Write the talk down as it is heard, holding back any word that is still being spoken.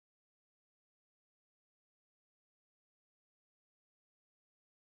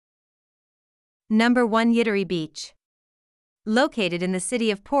Number 1. Yitteri Beach. Located in the city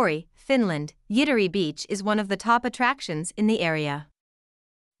of Pori, Finland, Yitteri Beach is one of the top attractions in the area.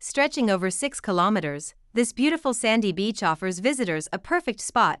 Stretching over 6 kilometers, this beautiful sandy beach offers visitors a perfect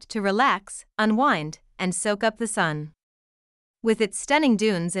spot to relax, unwind, and soak up the sun. With its stunning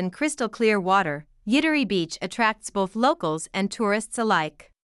dunes and crystal-clear water, Yitteri Beach attracts both locals and tourists alike.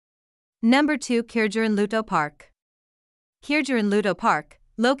 Number 2. Luto Park. Luto Park,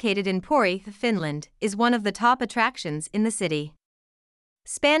 located in Pori, Finland, is one of the top attractions in the city.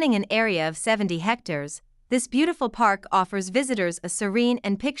 Spanning an area of 70 hectares, this beautiful park offers visitors a serene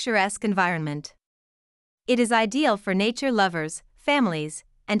and picturesque environment. It is ideal for nature lovers, families,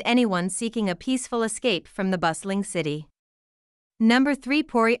 and anyone seeking a peaceful escape from the bustling city. Number 3.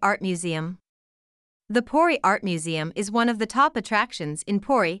 Pori Art Museum. The Pori Art Museum is one of the top attractions in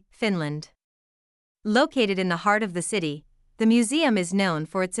Pori, Finland. Located in the heart of the city, the museum is known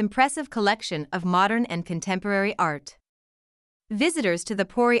for its impressive collection of modern and contemporary art. Visitors to the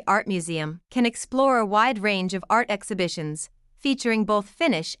Pori Art Museum can explore a wide range of art exhibitions, featuring both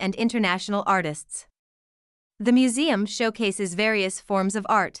Finnish and international artists. The museum showcases various forms of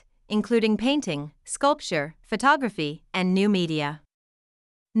art, including painting, sculpture, photography, and new media.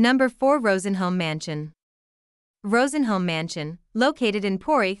 Number 4. Rosenholm Mansion. Rosenholm Mansion, located in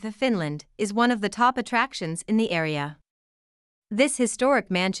Pori, Finland, is one of the top attractions in the area. This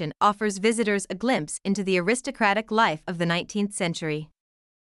historic mansion offers visitors a glimpse into the aristocratic life of the 19th century.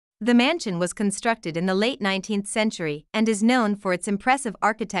 The mansion was constructed in the late 19th century and is known for its impressive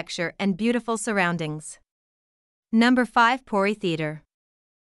architecture and beautiful surroundings. Number 5. Pori Theatre.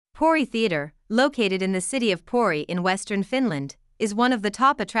 Pori Theatre, located in the city of Pori in western Finland, is one of the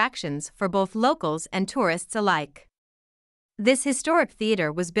top attractions for both locals and tourists alike. This historic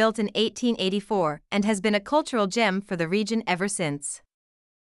theatre was built in 1884 and has been a cultural gem for the region ever since.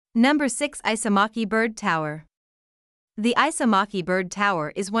 Number 6. Iisalmaki Bird Tower. The Iisalmaki Bird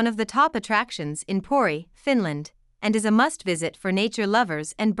Tower is one of the top attractions in Pori, Finland, and is a must-visit for nature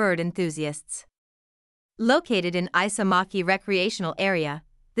lovers and bird enthusiasts. Located in Iisalmaki Recreational Area,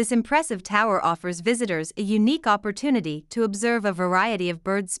 this impressive tower offers visitors a unique opportunity to observe a variety of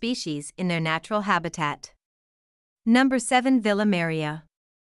bird species in their natural habitat. Number 7. Villa Maria.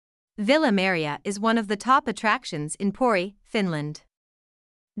 Villa Maria is one of the top attractions in Pori, Finland.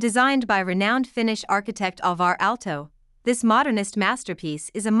 Designed by renowned Finnish architect Alvar Aalto, this modernist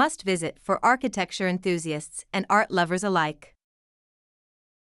masterpiece is a must-visit for architecture enthusiasts and art lovers alike.